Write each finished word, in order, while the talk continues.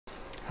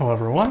Hello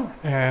everyone,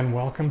 and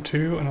welcome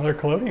to another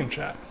Collodion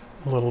Chat.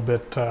 A little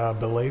bit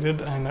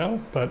belated, I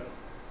know, but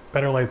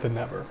better late than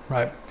never,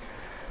 right?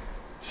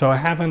 So I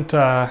haven't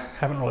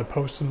really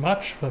posted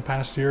much for the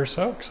past year or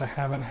so because I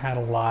haven't had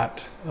a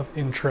lot of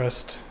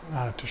interest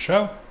to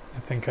show. I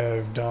think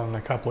I've done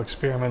a couple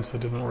experiments that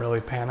didn't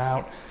really pan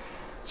out,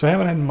 so I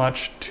haven't had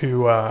much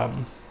to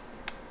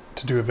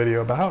do a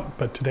video about.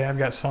 But today I've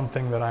got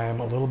something that I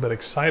am a little bit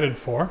excited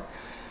for,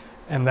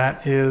 and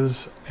that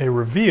is a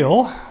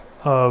reveal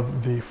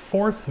of the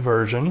fourth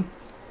version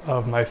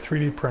of my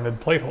 3D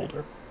printed plate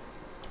holder.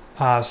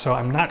 So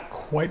I'm not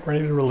quite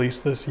ready to release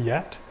this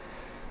yet.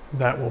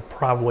 That will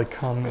probably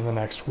come in the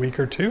next week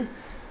or two.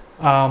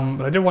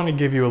 But I did want to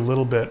give you a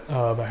little bit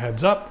of a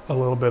heads up, a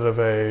little bit of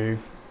a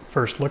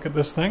first look at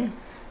this thing,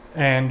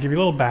 and give you a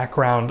little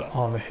background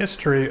on the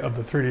history of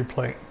the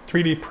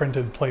 3D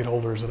printed plate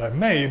holders that I've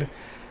made,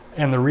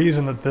 and the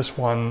reason that this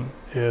one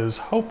is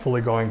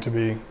hopefully going to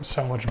be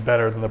so much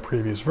better than the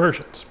previous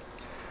versions.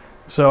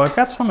 So I've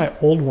got some of my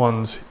old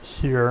ones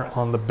here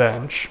on the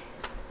bench,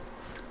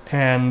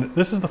 and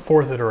this is the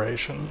fourth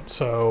iteration.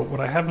 So what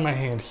I have in my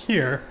hand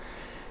here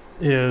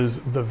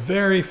is the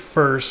very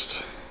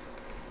first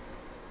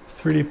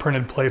 3D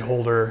printed plate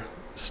holder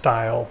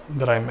style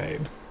that I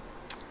made.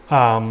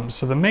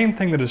 So the main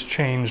thing that has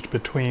changed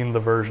between the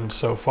versions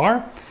so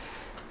far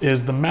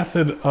is the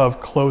method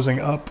of closing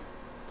up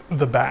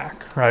the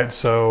back, right?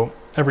 So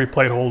every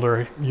plate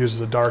holder uses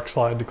a dark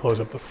slide to close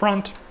up the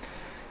front.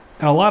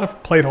 And a lot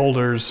of plate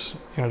holders,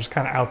 just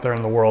kind of out there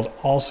in the world,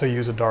 also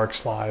use a dark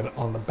slide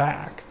on the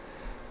back.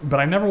 But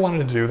I never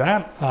wanted to do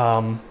that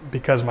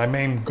because my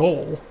main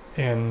goal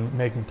in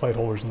making plate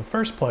holders in the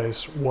first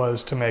place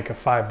was to make a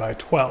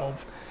 5x12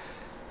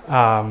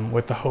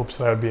 with the hopes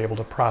that I would be able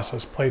to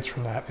process plates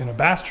from that in a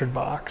bastard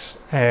box.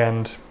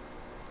 And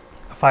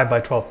a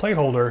 5x12 plate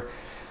holder,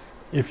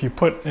 if you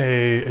put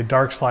a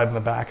dark slide in the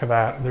back of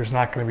that, there's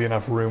not going to be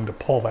enough room to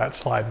pull that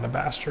slide in a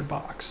bastard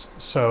box.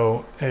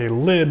 So a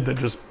lid that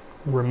just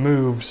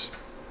removes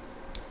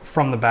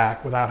from the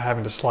back without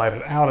having to slide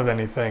it out of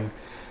anything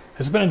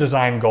has been a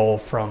design goal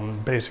from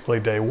basically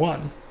day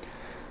one.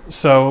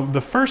 So the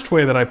first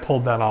way that I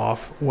pulled that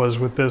off was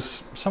with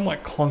this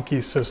somewhat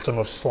clunky system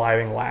of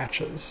sliding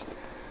latches,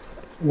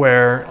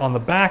 where on the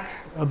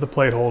back of the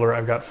plate holder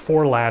I've got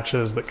 4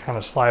 latches that kind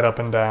of slide up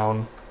and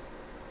down,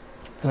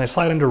 and they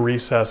slide into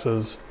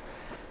recesses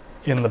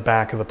in the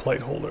back of the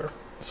plate holder.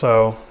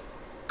 So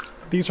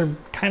these are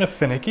kind of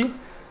finicky.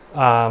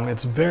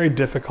 It's very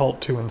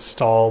difficult to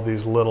install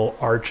these little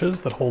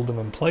arches that hold them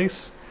in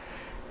place.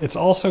 It's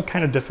also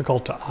kind of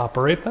difficult to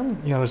operate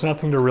them. There's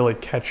nothing to really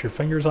catch your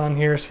fingers on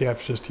here, so you have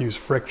to just use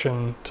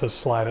friction to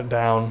slide it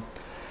down.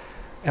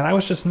 And I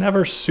was just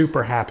never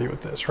super happy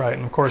with this, right?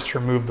 And of course, to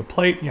remove the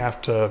plate, you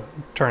have to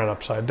turn it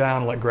upside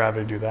down, let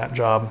gravity do that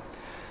job.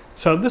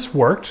 So this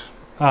worked,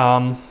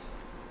 but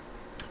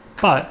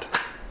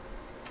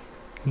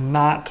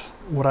not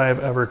what I have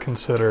ever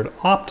considered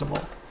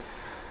optimal.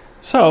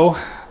 So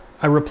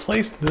I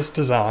replaced this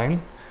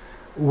design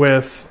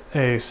with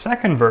a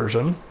second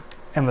version,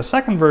 and the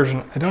second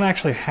version I don't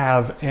actually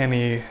have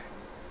any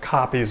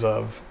copies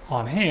of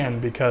on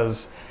hand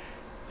because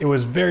it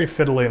was very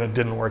fiddly and it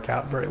didn't work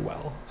out very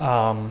well.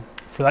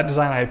 For that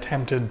design, I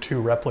attempted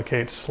to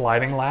replicate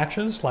sliding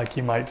latches like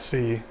you might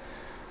see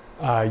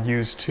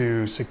used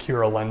to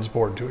secure a lens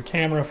board to a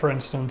camera, for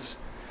instance.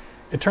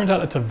 It turns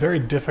out it's a very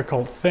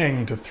difficult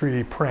thing to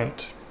 3D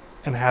print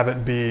and have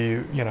it be,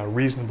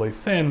 reasonably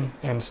thin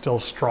and still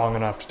strong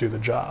enough to do the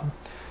job.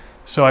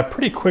 So I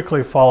pretty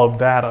quickly followed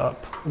that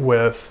up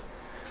with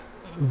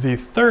the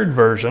third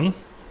version,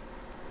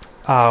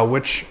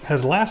 which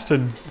has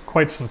lasted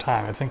quite some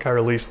time. I think I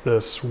released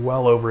this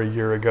well over a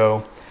year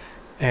ago,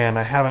 and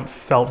I haven't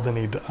felt the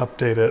need to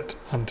update it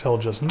until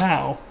just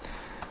now.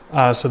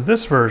 So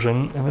this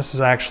version, and this is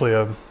actually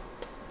a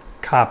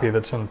copy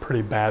that's in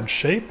pretty bad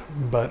shape,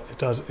 but it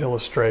does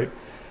illustrate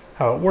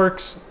how it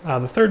works.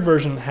 The third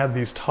version had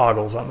these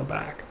toggles on the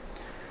back,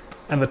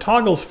 and the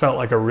toggles felt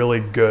like a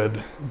really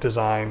good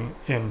design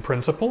in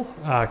principle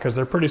because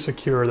they're pretty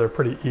secure, they're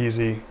pretty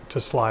easy to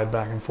slide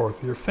back and forth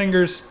with your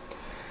fingers.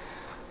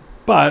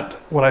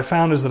 But what I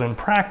found is that in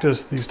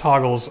practice, these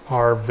toggles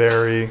are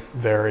very,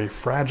 very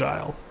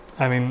fragile.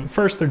 I mean,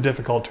 first, they're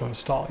difficult to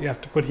install. You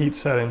have to put heat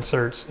set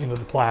inserts into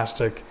the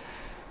plastic,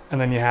 and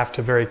then you have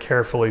to very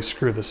carefully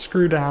screw the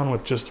screw down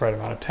with just the right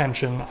amount of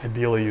tension,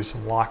 ideally use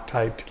some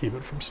Loctite to keep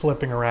it from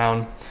slipping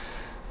around.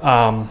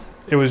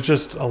 It was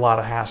just a lot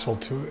of hassle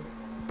to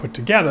put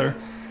together.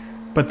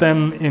 But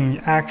then in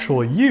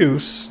actual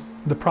use,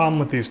 the problem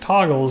with these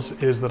toggles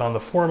is that on the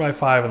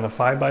 4x5 and the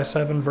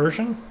 5x7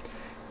 version,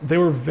 they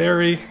were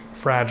very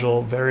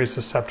fragile, very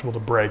susceptible to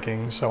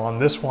breaking. So on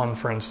this one,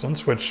 for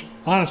instance, which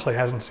honestly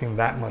hasn't seen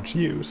that much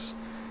use,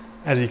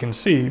 as you can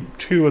see,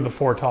 2 of the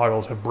 4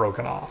 toggles have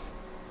broken off.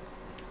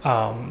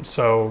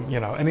 So,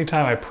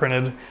 anytime I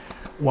printed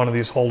one of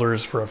these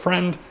holders for a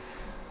friend,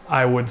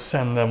 I would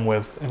send them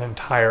with an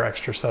entire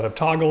extra set of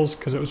toggles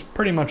because it was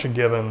pretty much a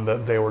given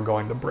that they were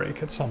going to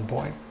break at some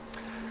point.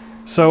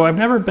 So I've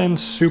never been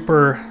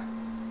super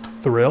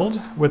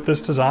thrilled with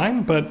this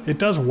design, but it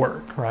does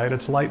work, right?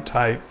 It's light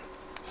tight,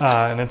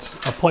 and it's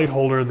a plate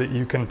holder that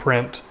you can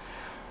print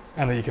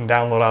and that you can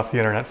download off the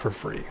internet for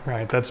free,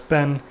 right? That's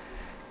been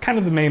kind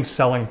of the main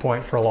selling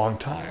point for a long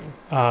time.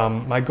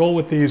 My goal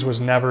with these was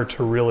never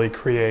to really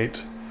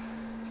create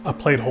a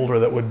plate holder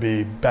that would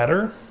be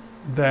better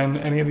than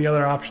any of the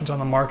other options on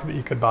the market that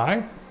you could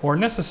buy, or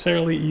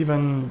necessarily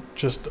even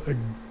just a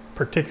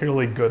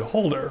particularly good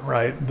holder,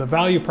 right? The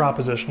value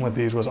proposition with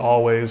these was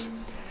always,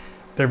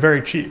 they're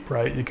very cheap,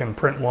 right? You can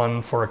print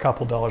one for a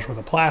couple dollars worth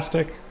of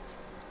plastic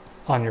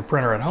on your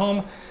printer at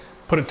home,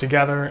 put it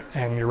together,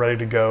 and you're ready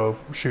to go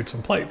shoot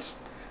some plates.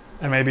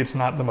 And maybe it's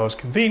not the most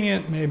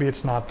convenient, maybe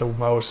it's not the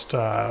most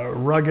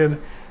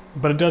rugged,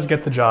 but it does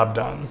get the job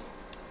done.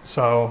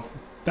 So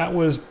that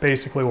was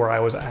basically where I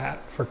was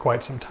at for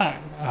quite some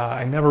time.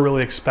 I never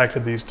really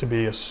expected these to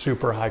be a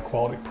super high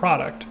quality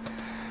product.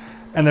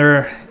 And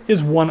there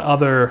is one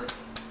other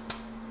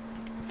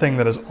thing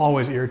that has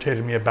always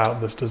irritated me about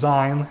this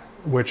design,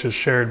 which is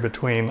shared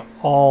between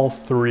all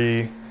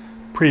three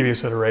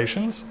previous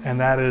iterations, and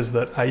that is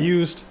that I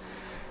used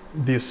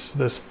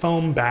this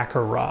foam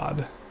backer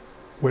rod,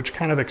 which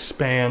kind of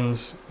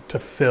expands to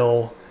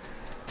fill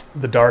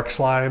the dark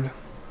slide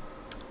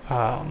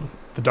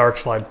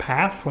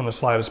path when the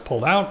slide is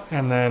pulled out,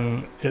 and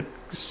then it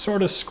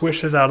sort of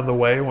squishes out of the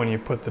way when you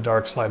put the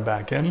dark slide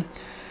back in.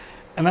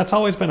 And that's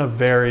always been a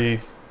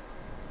very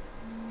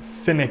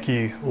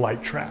finicky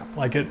light trap.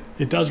 Like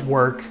it does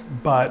work,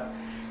 but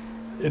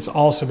it's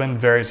also been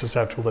very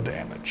susceptible to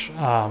damage.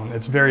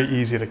 It's very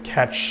easy to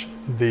catch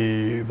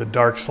the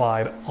dark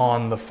slide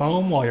on the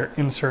foam while you're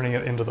inserting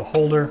it into the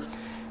holder.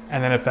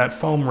 And then if that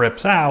foam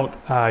rips out,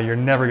 you're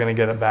never gonna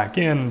get it back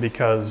in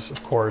because,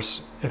 of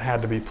course, it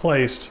had to be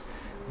placed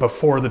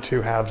before the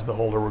two halves of the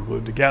holder were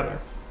glued together.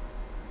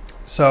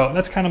 So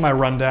that's kind of my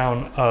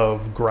rundown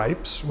of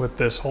gripes with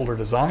this holder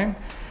design.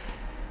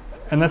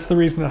 And that's the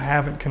reason that I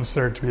haven't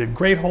considered to be a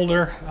great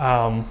holder,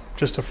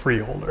 just a free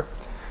holder.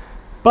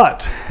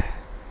 But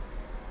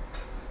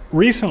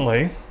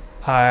recently,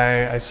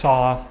 I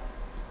saw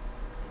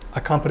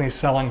a company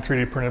selling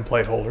 3D printed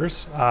plate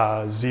holders,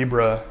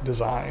 Zebra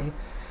Design,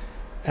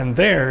 and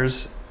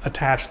theirs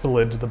attached the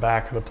lid to the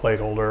back of the plate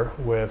holder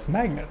with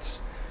magnets.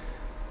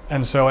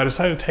 And so I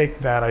decided to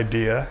take that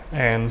idea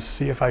and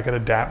see if I could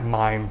adapt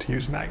mine to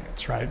use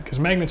magnets, right? Because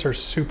magnets are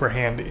super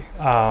handy.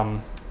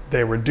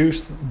 They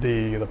reduce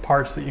the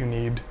parts that you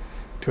need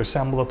to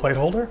assemble the plate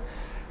holder,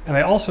 and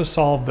they also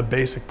solve the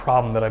basic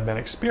problem that I've been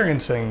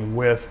experiencing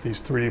with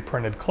these 3D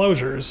printed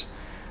closures,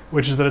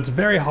 which is that it's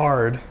very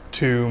hard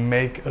to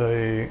make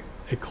a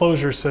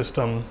closure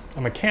system,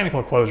 a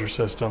mechanical closure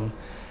system,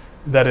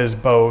 that is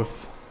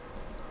both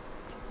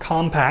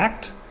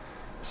compact,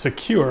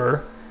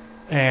 secure,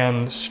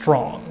 and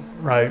strong,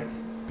 right?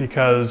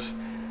 Because,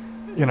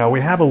 you know,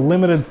 we have a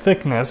limited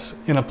thickness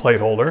in a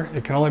plate holder.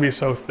 It can only be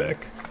so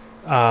thick.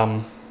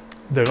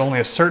 There's only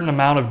a certain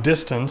amount of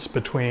distance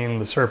between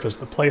the surface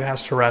the plate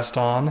has to rest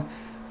on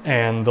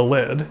and the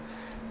lid.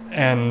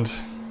 And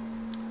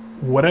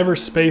whatever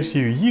space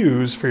you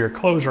use for your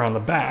closure on the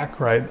back,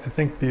 right? I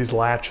think these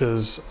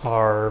latches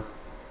are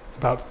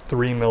about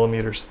 3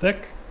 millimeters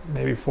thick,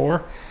 maybe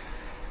 4.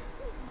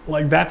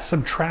 Like that's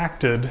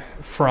subtracted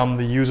from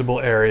the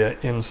usable area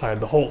inside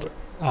the holder.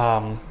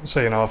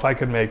 So, you know, if I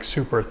could make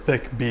super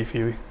thick,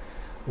 beefy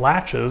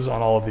latches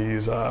on all of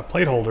these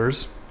plate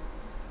holders,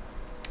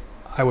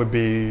 I'd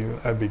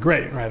be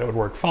great, right? It would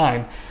work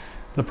fine.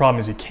 The problem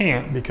is you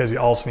can't because you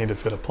also need to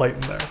fit a plate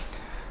in there.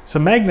 So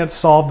magnets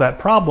solve that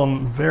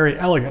problem very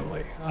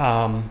elegantly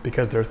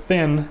because they're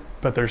thin,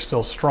 but they're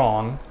still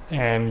strong,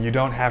 and you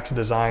don't have to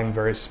design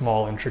very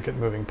small, intricate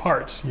moving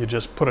parts. You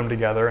just put them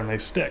together and they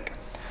stick.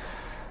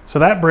 So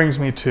that brings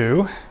me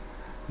to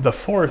the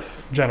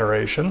 4th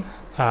generation,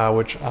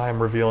 which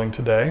I'm revealing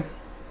today.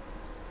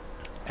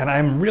 And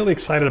I'm really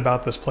excited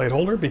about this plate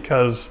holder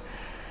because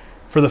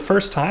for the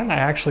first time, I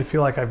actually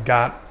feel like I've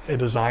got a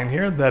design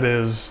here that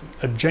is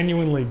a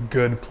genuinely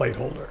good plate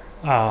holder.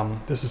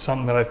 This is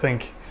something that I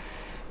think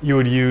you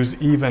would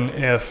use even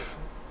if,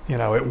 you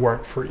know, it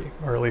weren't free,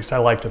 or at least I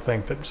like to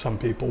think that some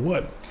people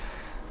would.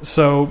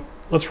 So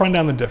let's run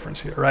down the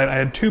difference here, right? I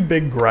had 2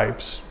 big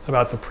gripes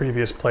about the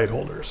previous plate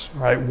holders,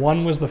 right?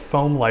 One was the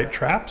foam light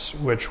traps,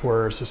 which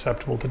were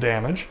susceptible to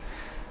damage,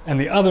 and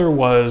the other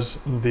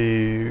was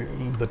the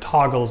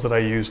toggles that I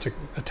used to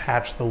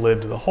attach the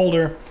lid to the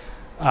holder,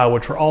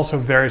 which were also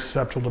very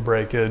susceptible to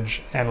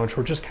breakage and which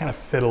were just kind of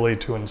fiddly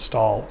to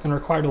install and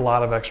required a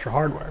lot of extra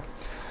hardware.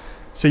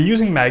 So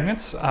using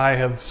magnets, I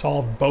have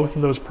solved both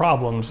of those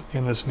problems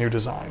in this new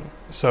design.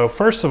 So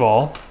first of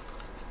all,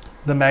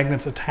 the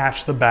magnets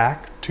attach the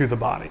back to the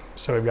body.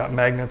 So we've got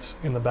magnets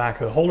in the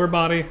back of the holder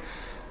body,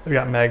 we've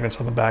got magnets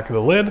on the back of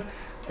the lid,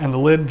 and the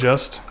lid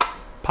just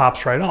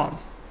pops right on.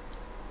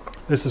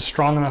 This is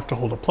strong enough to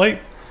hold a plate,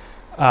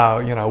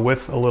 you know,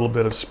 with a little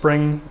bit of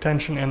spring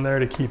tension in there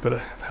to keep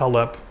it held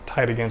up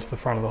tight against the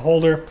front of the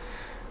holder,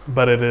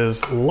 but it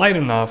is light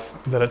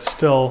enough that it's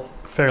still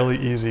fairly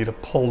easy to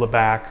pull the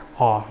back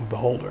off of the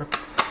holder.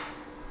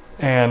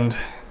 And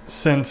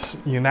since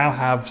you now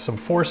have some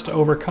force to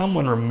overcome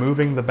when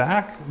removing the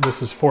back, this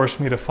has forced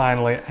me to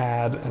finally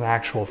add an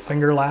actual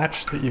finger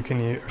latch that you can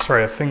use,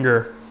 sorry, a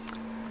finger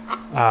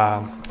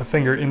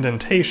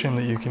indentation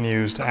that you can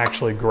use to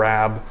actually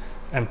grab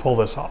and pull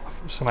this off.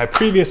 So my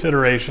previous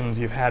iterations,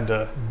 you've had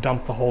to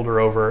dump the holder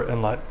over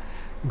and let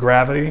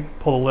gravity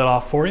pull the lid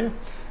off for you.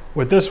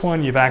 With this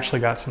one, you've actually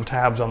got some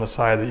tabs on the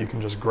side that you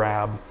can just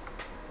grab,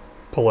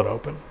 pull it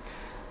open.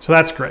 So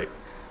that's great.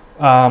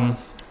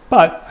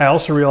 But I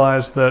also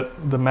realized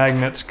that the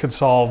magnets could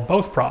solve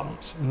both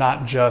problems,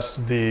 not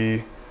just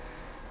the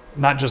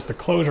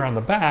closure on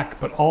the back,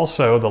 but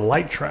also the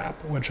light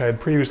trap, which I had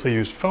previously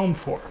used foam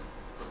for.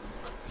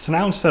 So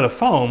now instead of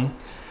foam,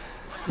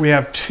 we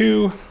have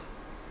two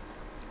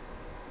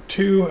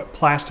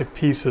plastic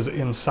pieces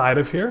inside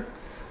of here,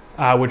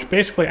 which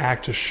basically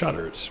act as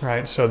shutters,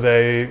 right? So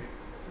they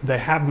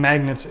have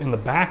magnets in the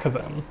back of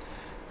them,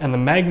 and the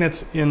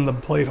magnets in the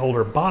plate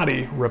holder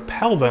body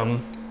repel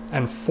them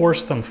and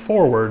force them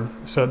forward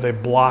so that they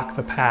block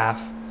the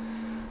path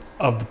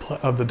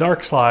of the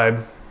dark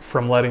slide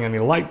from letting any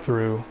light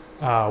through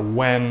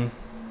when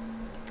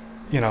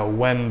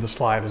the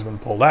slide has been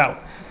pulled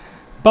out.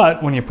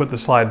 But when you put the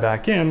slide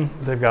back in,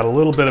 they've got a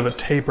little bit of a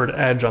tapered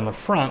edge on the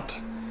front,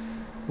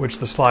 which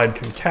the slide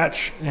can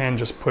catch and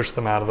just push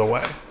them out of the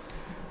way.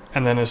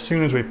 And then as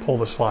soon as we pull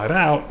the slide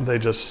out, they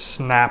just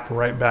snap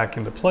right back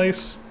into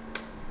place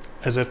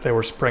as if they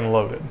were spring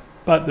loaded.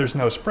 But there's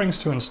no springs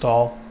to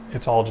install,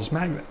 it's all just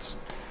magnets.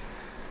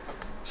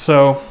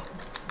 So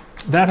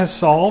that has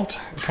solved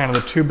kind of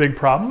the two big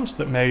problems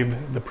that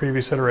made the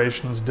previous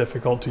iterations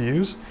difficult to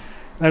use.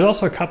 And there's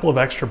also a couple of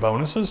extra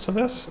bonuses to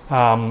this.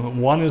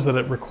 One is that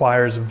it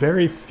requires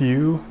very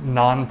few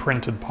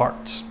non-printed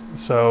parts.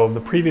 So the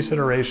previous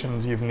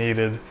iterations, you've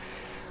needed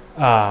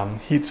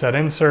heat set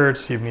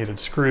inserts, you've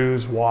needed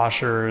screws,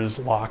 washers,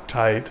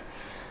 Loctite.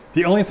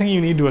 The only thing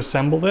you need to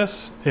assemble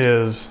this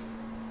is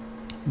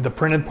the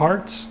printed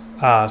parts,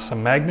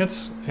 some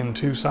magnets in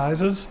 2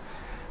 sizes,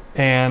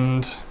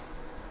 and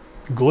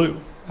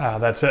glue.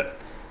 That's it.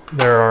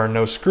 There are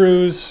no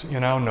screws,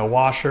 no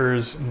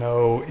washers,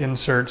 no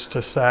inserts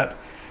to set.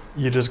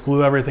 You just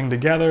glue everything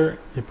together,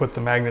 you put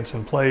the magnets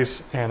in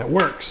place, and it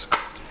works.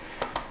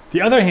 The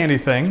other handy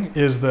thing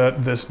is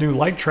that this new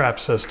light trap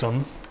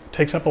system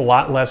takes up a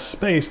lot less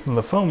space than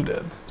the foam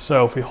did.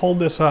 So if we hold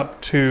this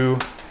up to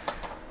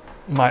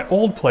my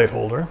old plate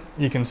holder,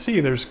 you can see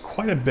there's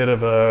quite a bit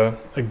of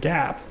a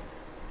gap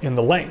in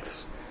the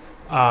lengths.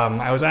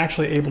 I was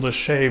actually able to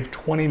shave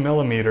 20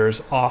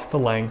 millimeters off the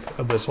length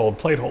of this old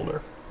plate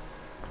holder.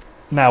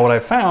 Now what I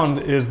found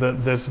is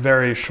that this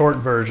very short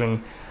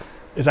version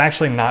is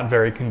actually not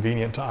very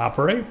convenient to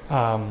operate.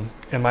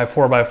 In my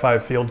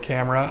 4x5 field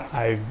camera,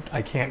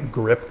 I can't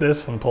grip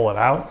this and pull it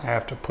out. I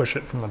have to push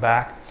it from the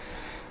back.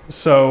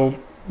 So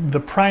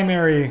the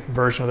primary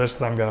version of this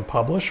that I'm going to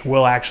publish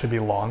will actually be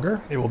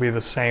longer. It will be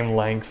the same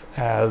length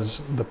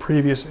as the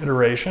previous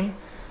iteration,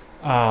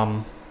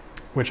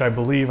 which I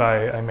believe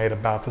I made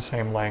about the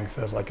same length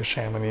as like a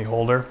Chamonix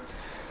holder.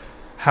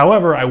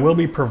 However, I will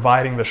be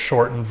providing the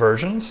shortened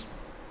versions.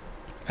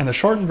 And the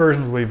shortened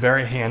versions will be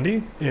very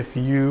handy if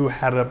you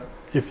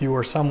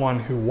were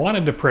someone who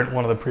wanted to print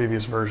one of the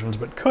previous versions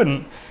but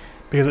couldn't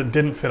because it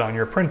didn't fit on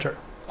your printer.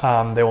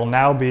 They will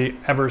now be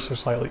ever so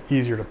slightly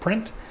easier to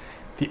print.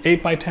 The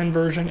 8x10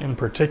 version in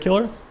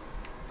particular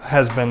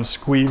has been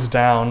squeezed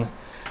down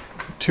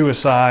to a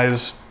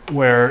size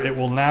where it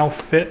will now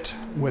fit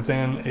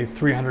within a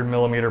 300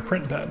 millimeter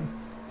print bed.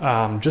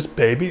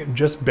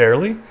 Just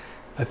barely.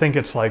 I think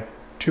it's like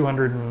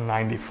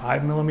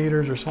 295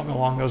 millimeters or something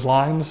along those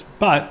lines.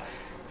 But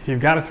if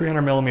you've got a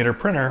 300 millimeter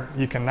printer,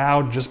 you can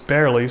now just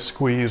barely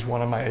squeeze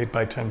one of my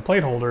 8x10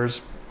 plate holders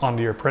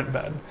onto your print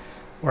bed.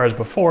 Whereas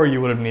before you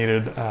would have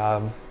needed,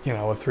 a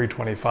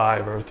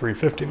 325 or a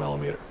 350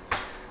 millimeter.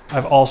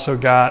 I've also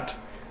got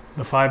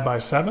the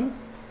 5x7, and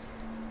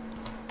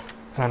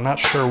I'm not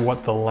sure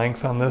what the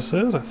length on this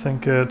is. I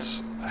think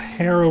it's a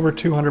hair over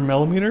 200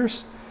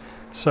 millimeters.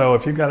 So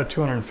if you've got a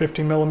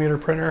 250 millimeter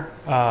printer,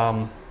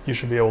 you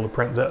should be able to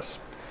print this.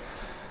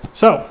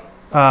 So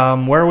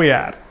where are we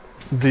at?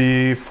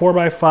 The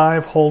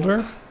 4x5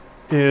 holder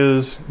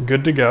is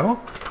good to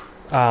go.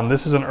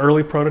 This is an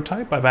early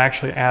prototype. I've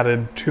actually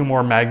added 2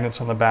 more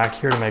magnets on the back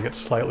here to make it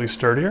slightly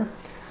sturdier.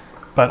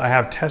 But I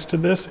have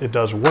tested this. It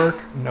does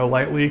work. No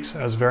light leaks.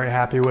 I was very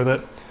happy with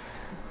it.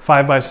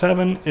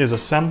 5x7 is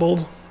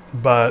assembled,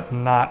 but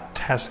not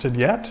tested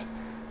yet.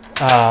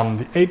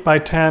 The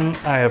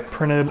 8x10 I have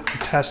printed a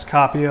test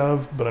copy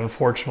of, but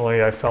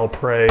unfortunately I fell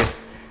prey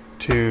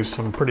to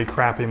some pretty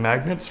crappy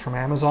magnets from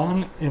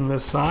Amazon in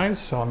this size,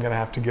 so I'm going to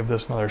have to give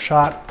this another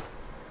shot.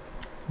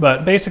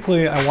 But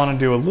basically I want to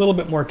do a little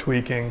bit more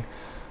tweaking,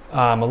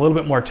 a little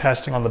bit more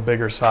testing on the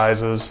bigger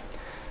sizes,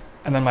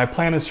 and then my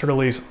plan is to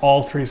release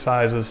all 3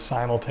 sizes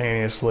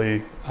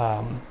simultaneously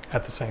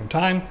at the same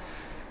time.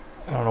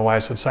 I don't know why I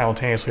said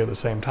simultaneously at the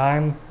same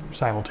time.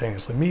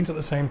 Simultaneously means at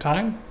the same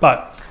time,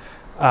 but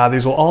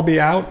these will all be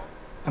out.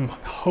 I'm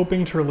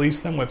hoping to release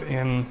them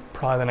within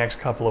probably the next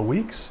couple of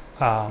weeks.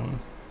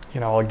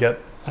 I'll get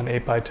an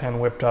 8x10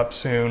 whipped up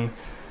soon.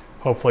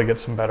 Hopefully get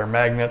some better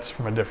magnets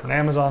from a different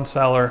Amazon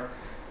seller,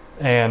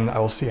 and I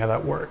will see how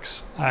that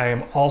works. I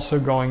am also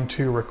going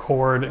to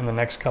record in the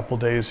next couple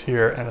days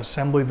here an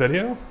assembly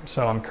video.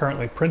 So I'm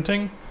currently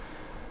printing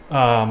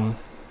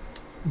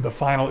the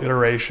final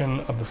iteration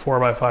of the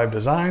 4x5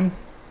 design,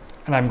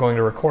 and I'm going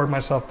to record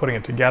myself putting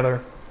it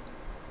together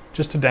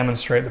just to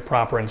demonstrate the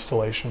proper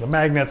installation of the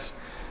magnets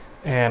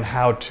and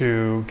how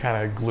to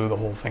kind of glue the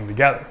whole thing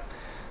together.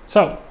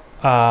 So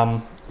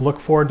look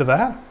forward to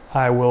that.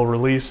 I will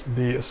release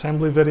the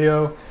assembly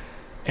video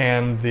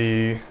and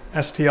the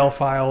STL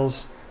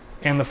files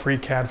and the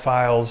FreeCAD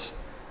files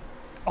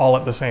all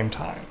at the same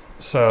time.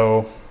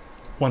 So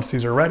once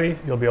these are ready,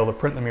 you'll be able to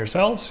print them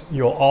yourselves.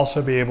 You'll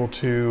also be able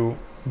to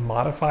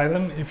modify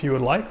them if you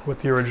would like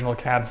with the original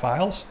CAD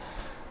files.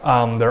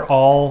 They're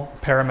all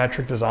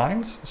parametric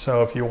designs,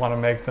 so if you want to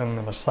make them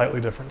in a slightly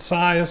different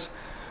size,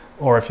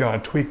 or if you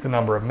want to tweak the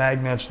number of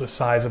magnets, the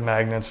size of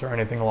magnets, or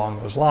anything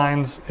along those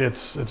lines,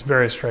 it's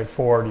very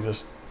straightforward. You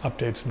just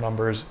update some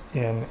numbers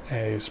in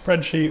a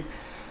spreadsheet,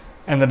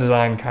 and the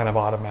design kind of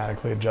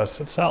automatically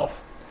adjusts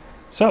itself.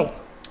 So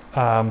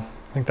I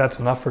think that's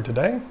enough for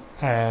today,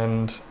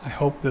 and I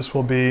hope this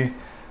will be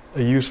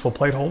a useful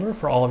plate holder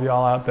for all of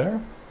y'all out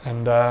there.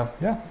 And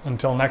yeah,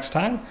 until next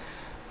time,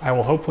 I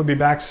will hopefully be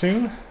back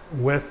soon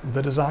with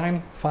the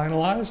design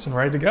finalized and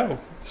ready to go.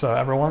 So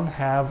everyone,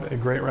 have a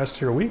great rest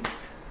of your week,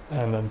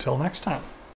 and until next time.